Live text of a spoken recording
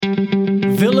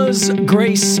Villas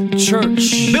Grace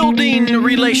Church. Building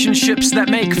relationships that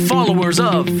make followers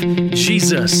of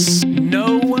Jesus.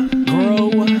 Know,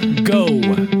 grow, go.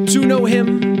 To know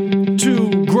Him,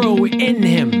 to grow in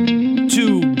Him,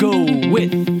 to go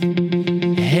with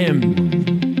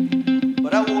Him.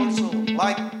 But I would also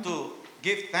like to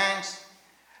give thanks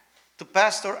to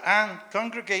pastor and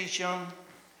congregation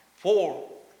for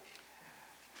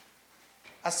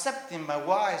accepting my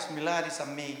wife, Miladis,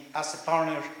 and me as a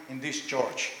partner in this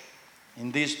church,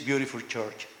 in this beautiful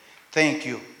church. Thank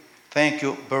you. Thank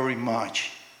you very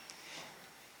much.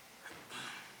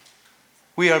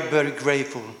 We are very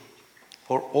grateful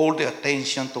for all the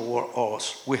attention toward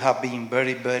us. We have been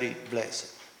very, very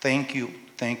blessed. Thank you.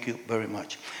 Thank you very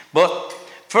much. But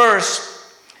first,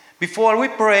 before we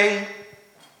pray,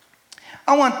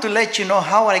 I want to let you know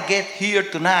how I get here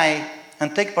tonight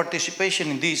and take participation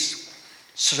in this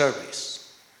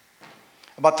service.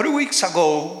 About 3 weeks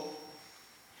ago,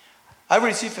 I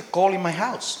received a call in my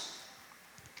house.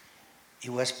 It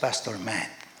was Pastor Matt.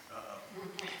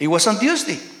 It was on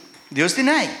Tuesday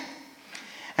night.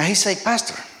 And he said,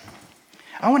 Pastor,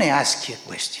 I want to ask you a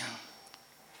question.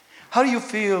 How do you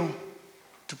feel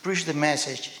to preach the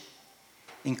message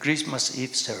in Christmas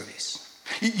Eve service?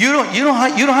 You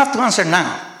don't have to answer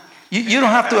now. You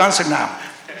don't have to answer now.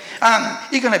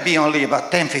 It's going to be only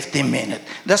about 10-15 minutes.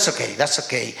 That's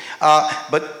okay.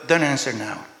 But don't answer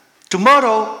now.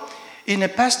 Tomorrow, in a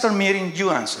pastor meeting, you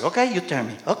answer. Okay? You tell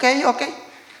me. Okay.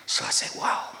 So I said,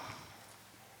 wow.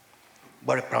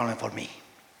 What a problem for me.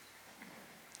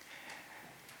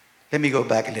 Let me go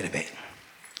back a little bit.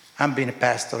 I've been a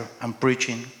pastor. I'm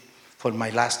preaching for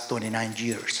my last 29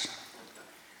 years.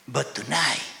 But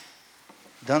tonight,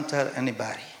 don't tell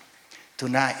anybody.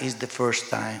 Tonight is the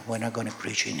first time when I'm going to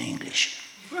preach in English.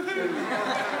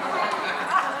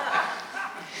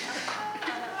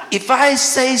 If I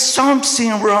say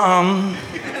something wrong,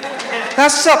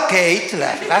 that's okay to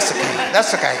laugh.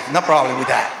 That's okay. No problem with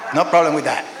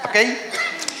that. Okay?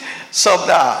 So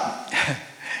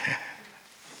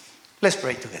let's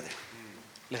pray together.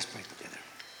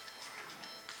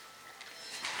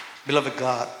 Beloved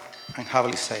God and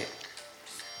Heavenly Savior,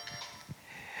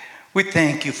 we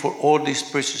thank you for all this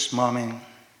precious moment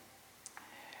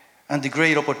and the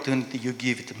great opportunity you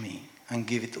give to me and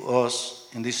give it to us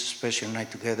in this special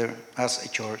night together as a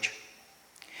church.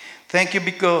 Thank you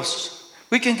because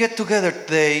we can get together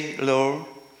today, Lord,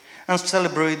 and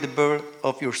celebrate the birth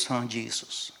of your Son,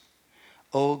 Jesus.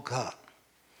 Oh God,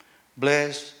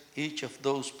 bless each of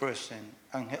those present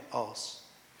and help us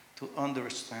to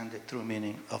understand the true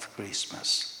meaning of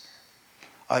Christmas.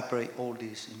 I pray all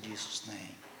this in Jesus'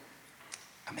 name.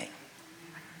 Amen.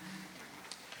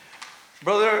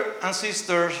 Brothers and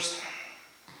sisters,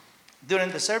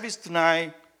 during the service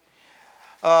tonight,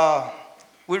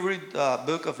 we read the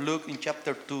book of Luke in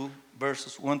chapter 2,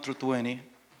 verses 1 through 20.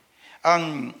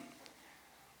 And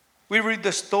we read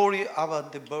the story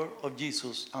about the birth of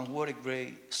Jesus, and what a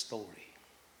great story.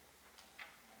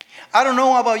 I don't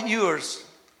know about yours,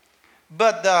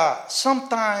 but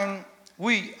sometimes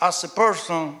we as a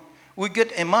person, we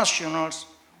get emotional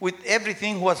with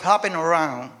everything what's happening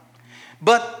around.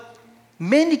 But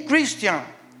many Christians,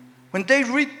 when they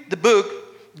read the book,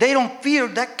 they don't feel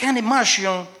that kind of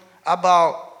emotion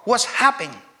about what's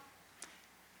happening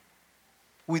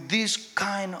with this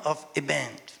kind of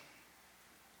event.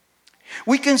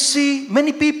 We can see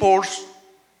many people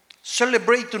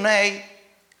celebrate tonight,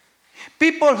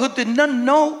 people who did not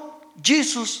know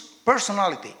Jesus'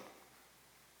 personality.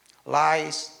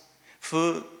 Lights,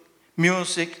 food,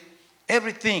 music,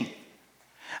 everything.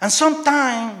 And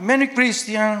sometimes many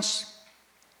Christians,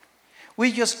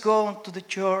 we just go to the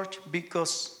church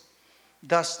because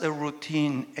that's the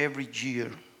routine every year.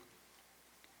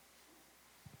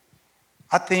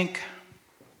 I think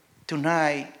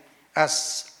tonight,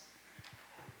 as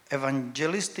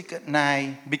evangelistic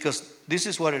night, because this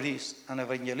is what it is, an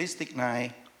evangelistic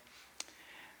night,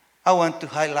 I want to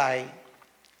highlight a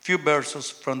few verses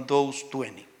from those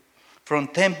 20, from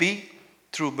 10b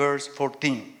through verse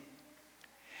 14.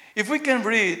 If we can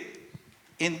read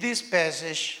in this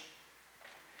passage,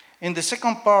 in the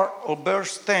second part of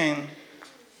verse 10,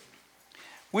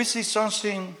 we see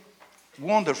something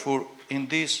wonderful in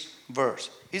this verse.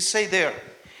 It says there,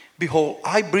 behold,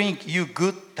 I bring you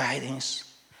good tidings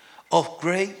of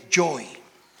great joy,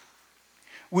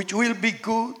 which will be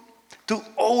good to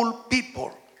all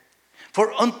people.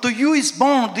 For unto you is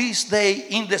born this day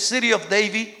in the city of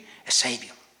David a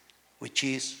Savior, which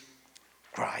is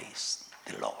Christ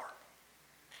the Lord.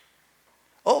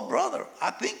 Oh, brother, I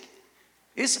think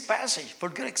it's a passage for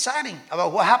good exciting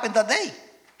about what happened that day.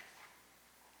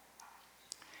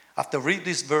 after read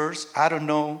this verse, I don't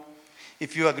know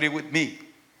if you agree with me.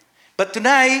 But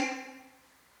tonight,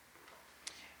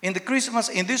 in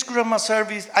this Christmas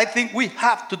service, I think we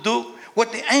have to do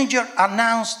what the angel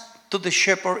announced to the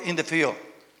shepherd in the field.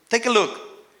 Take a look.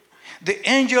 The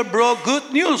angel brought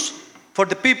good news for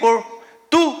the people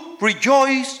to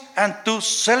rejoice and to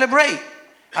celebrate.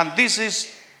 And this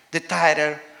is the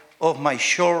title of my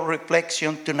short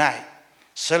reflection tonight.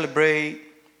 Celebrate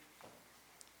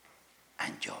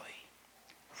and joy.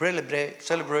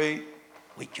 Celebrate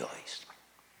with joy.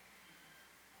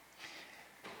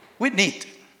 We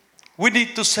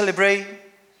need to celebrate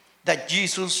that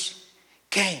Jesus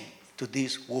came to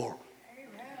this world.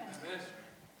 Amen.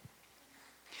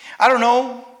 I don't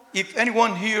know if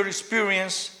anyone here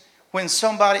experienced when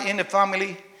somebody in the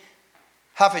family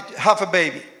have a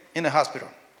baby in the hospital.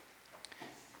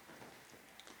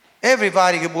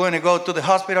 Everybody want to go to the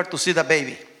hospital to see the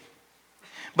baby.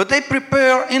 But they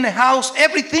prepare in the house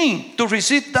everything to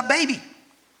receive the baby.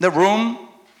 The room,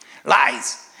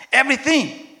 lights,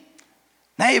 everything.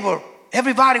 Neighbor,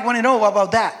 everybody want to know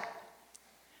about that.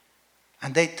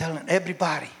 And they telling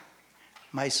everybody,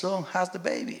 my son has the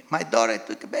baby. My daughter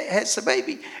has a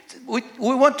baby. We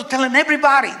want to tell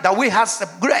everybody that we have a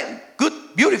great, good,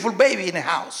 beautiful baby in the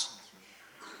house.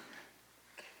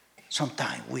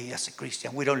 Sometimes we as a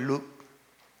Christian, we don't look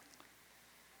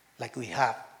like we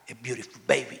have a beautiful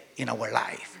baby in our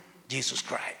life, Jesus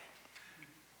Christ.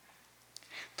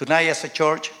 Tonight as a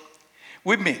church,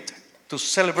 we meet to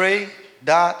celebrate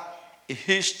that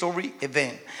history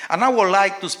event. And I would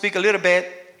like to speak a little bit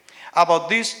about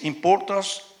this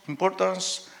importance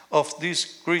of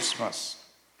this Christmas.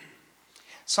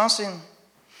 Something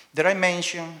that I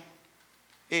mentioned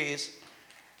is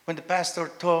when the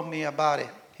pastor told me about it,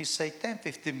 he said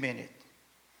 10-15 minutes.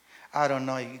 I don't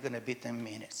know if it's going to be 10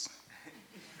 minutes.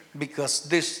 Because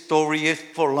this story is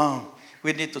for long.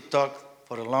 We need to talk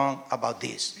for long about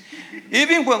this.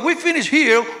 Even when we finish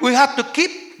here, we have to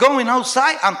keep going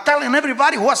outside and telling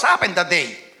everybody what's happened that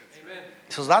day. Amen.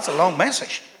 So that's a long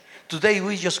message. Today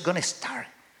we're just going to start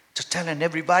to telling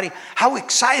everybody how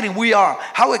excited we are,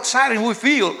 how excited we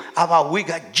feel about we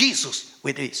got Jesus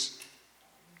with us.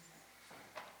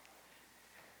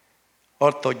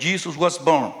 Although Jesus was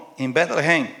born in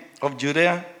Bethlehem of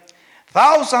Judea,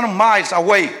 thousands of miles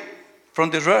away from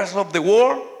the rest of the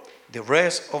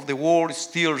world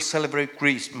still celebrate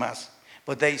Christmas,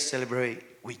 but they celebrate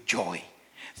with joy.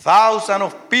 Thousands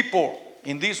of people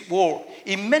in this world,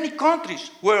 in many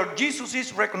countries where Jesus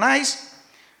is recognized,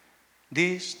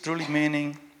 this truly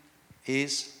meaning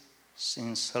is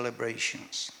in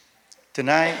celebrations.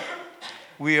 Tonight,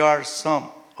 we are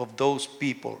some of those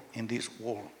people in this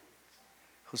world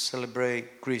who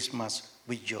celebrate Christmas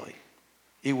with joy.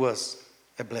 It was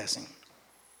a blessing.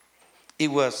 It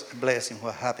was a blessing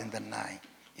what happened that night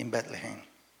in Bethlehem.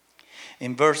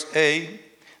 In verse 8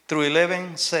 through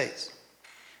 11 says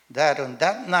that on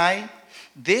that night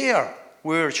there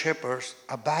were shepherds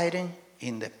abiding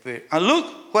in the field. And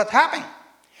look what happened.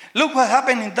 Look what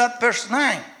happened in that verse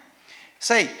 9.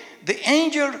 Say, the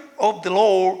angel of the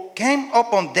Lord came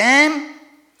upon them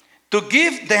to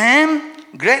give them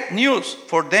great news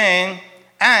for them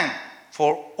and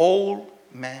for all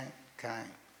mankind.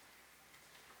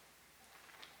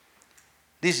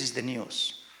 This is the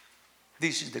news.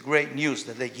 This is the great news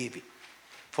that they give it.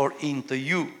 For unto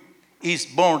you is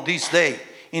born this day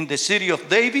in the city of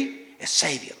David a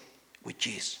Savior, which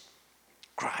is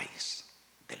Christ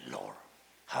the Lord.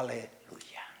 Hallelujah.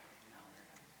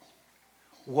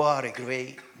 What a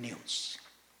great news.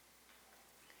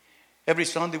 Every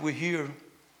Sunday we hear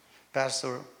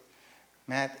Pastor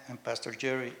Matt and Pastor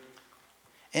Jerry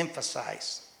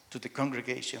emphasize to the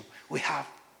congregation, we have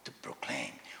to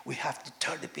proclaim. We have to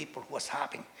tell the people what's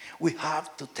happening. We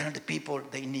have to tell the people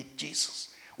they need Jesus.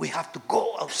 We have to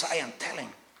go outside and tell them.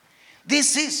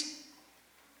 This is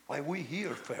why we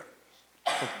here first.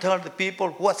 To tell the people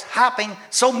what's happened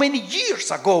so many years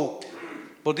ago.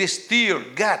 But they still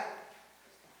got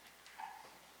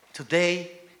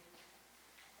today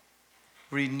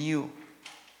renew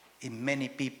in many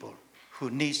people who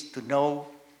needs to know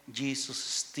Jesus is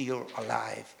still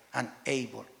alive and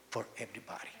able for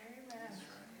everybody. Amen.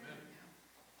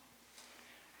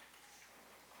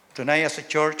 Tonight as a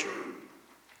church,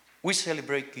 we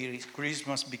celebrate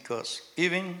Christmas because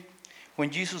even when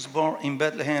Jesus born in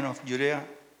Bethlehem of Judea,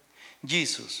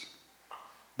 Jesus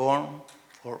born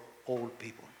for all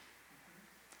people,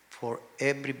 for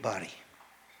everybody.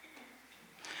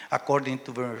 According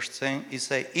to verse 10, it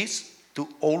says, it's to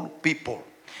all people.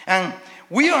 And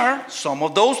we are some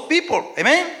of those people.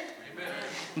 Amen? Amen?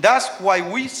 That's why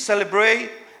we celebrate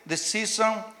the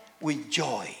season with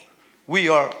joy. we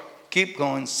are keep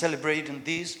going celebrating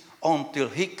this until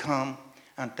he come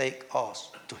and take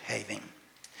us to heaven.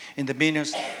 In the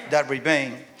minutes that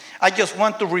remain, I just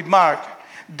want to remark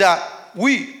that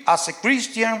we as a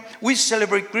Christian, we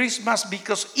celebrate Christmas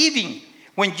because even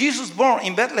when Jesus born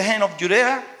in Bethlehem of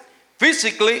Judea,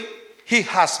 physically, he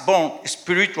has born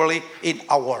spiritually in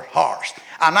our hearts.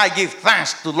 And I give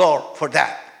thanks to the Lord for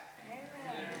that.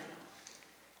 Amen.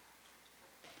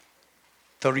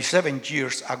 37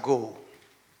 years ago,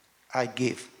 I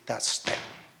gave that step.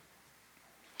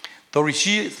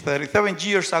 37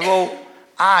 years ago,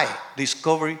 I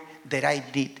discovered that I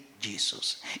need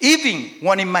Jesus. Even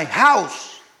when in my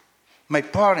house, my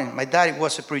daddy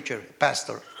was a preacher, a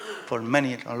pastor for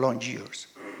many long years.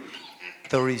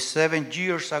 37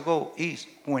 years ago is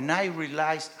when I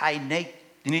realized I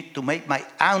need to make my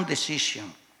own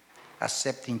decision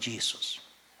accepting Jesus.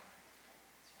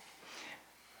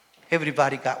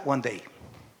 Everybody got one day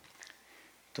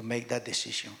to make that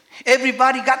decision.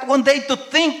 Everybody got one day to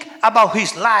think about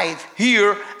his life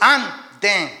here and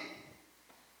then.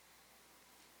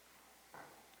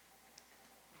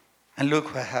 And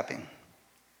look what happened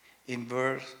in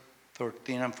verse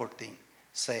 13 and 14.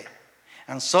 Say,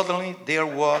 and suddenly there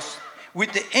was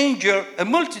with the angel a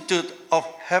multitude of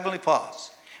heavenly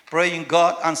fathers, praying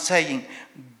God and saying,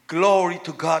 glory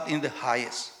to God in the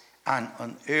highest, and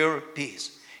on earth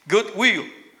peace, goodwill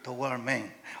toward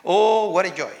men. Oh, what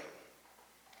a joy.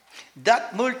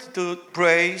 That multitude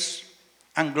praise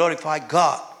and glorify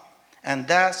God. And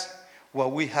that's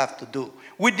what we have to do.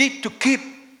 We need to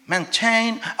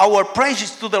maintain our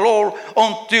praises to the Lord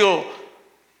until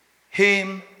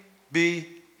him be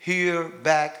here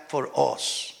back for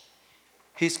us.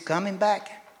 He's coming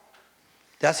back.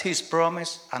 That's his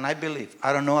promise, and I believe.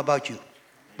 I don't know about you,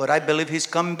 but I believe he's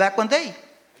coming back one day.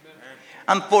 Amen.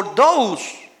 And for those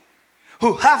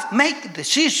who have made the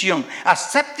decision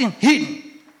accepting him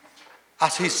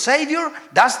as his Savior,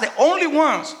 that's the only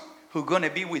ones who are going to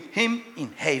be with him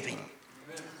in heaven.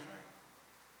 Amen.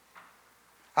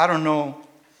 I don't know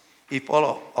if all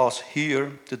of us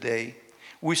here today,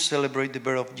 we celebrate the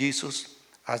birth of Jesus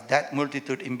as that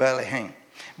multitude in Bethlehem.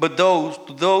 But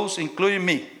those, including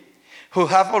me, who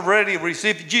have already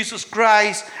received Jesus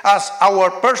Christ as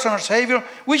our personal Savior,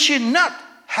 we should not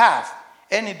have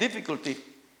any difficulty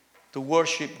to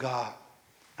worship God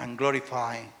and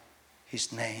glorify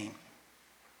his name.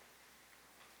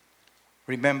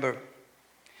 Remember,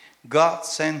 God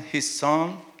sent his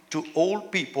Son to all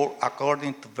people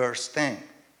according to verse 10.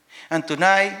 And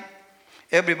tonight,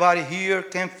 everybody here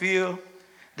can feel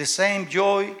the same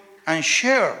joy and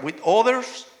share with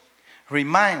others.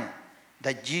 Remind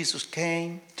that Jesus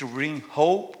came to bring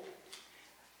hope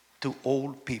to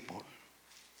all people.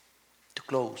 To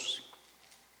close,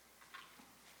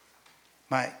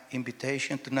 my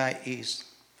invitation tonight is,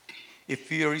 if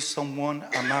there is someone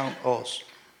among us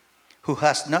who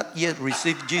has not yet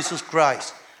received Jesus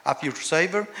Christ as your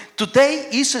Savior, today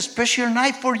is a special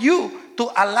night for you to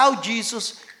allow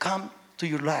Jesus come to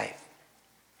your life,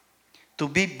 to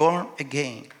be born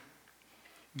again.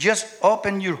 Just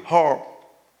open your heart.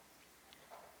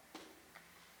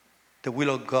 The will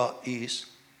of God is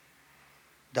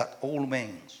that all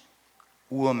men,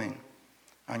 women,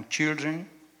 and children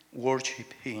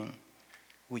worship him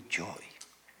with joy.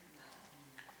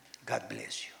 God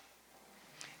bless you.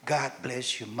 God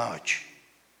bless you much.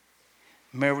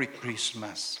 Merry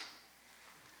Christmas.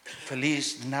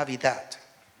 Feliz Navidad.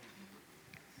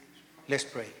 Let's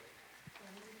pray.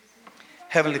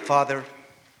 Heavenly Father,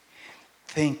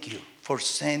 thank you for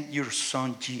sending your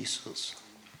Son Jesus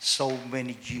so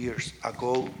many years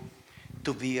ago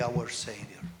to be our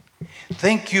Savior.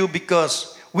 Thank you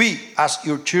because we, as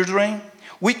your children,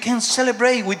 we can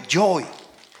celebrate with joy.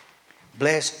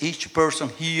 Bless each person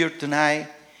here tonight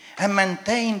and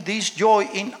maintain this joy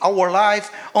in our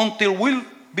life until we'll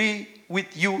be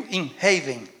with you in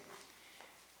heaven.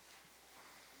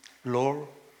 Lord,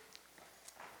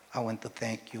 I want to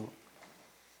thank you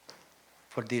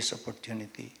for this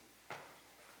opportunity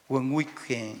when we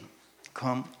can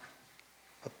come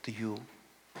up to you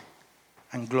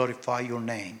and glorify your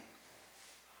name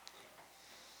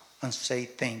and say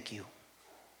thank you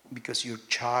because your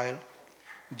child,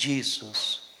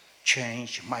 Jesus,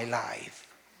 changed my life.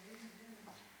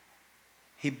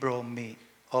 He brought me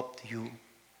up to you,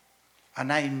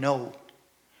 and I know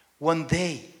one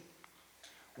day,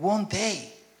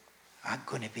 I'm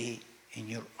going to be in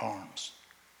your arms.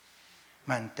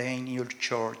 Maintain your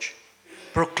church.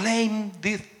 Proclaim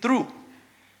this truth.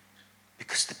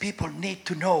 Because the people need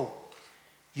to know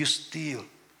you're still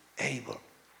able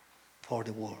for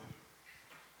the world.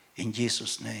 In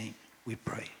Jesus' name we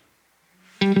pray.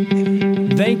 Amen.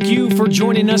 Thank you for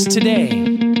joining us today.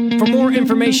 For more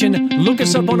information, look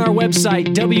us up on our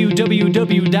website,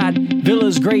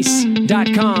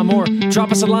 www.villasgrace.com, or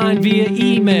drop us a line via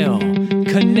email,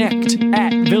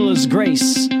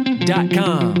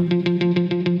 connect@villasgrace.com.